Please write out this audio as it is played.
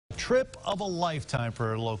trip of a lifetime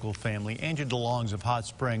for a local family. Angela Delongs of Hot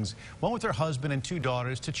Springs went with her husband and two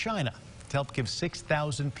daughters to China to help give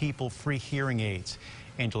 6,000 people free hearing aids.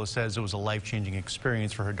 Angela says it was a life-changing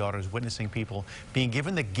experience for her daughters, witnessing people being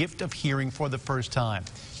given the gift of hearing for the first time.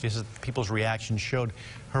 She says people's reactions showed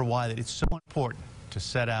her why that it's so important to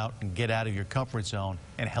set out and get out of your comfort zone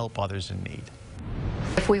and help others in need.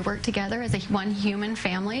 If we work together as one human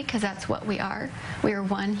family, because that's what we are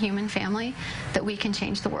one human family, that we can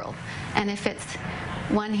change the world. And if it's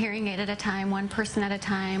one hearing aid at a time, one person at a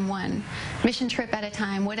time, one mission trip at a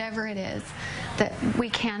time, whatever it is, that we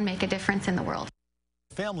can make a difference in the world.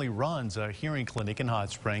 The family runs a hearing clinic in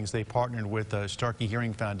Hot Springs. They partnered with the Starkey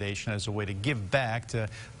Hearing Foundation as a way to give back to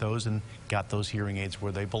those and got those hearing aids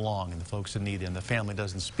where they belong and the folks in need. And the family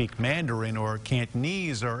doesn't speak Mandarin or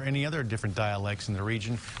Cantonese or any other different dialects in the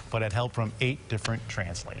region, but had help from 8 different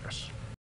translators.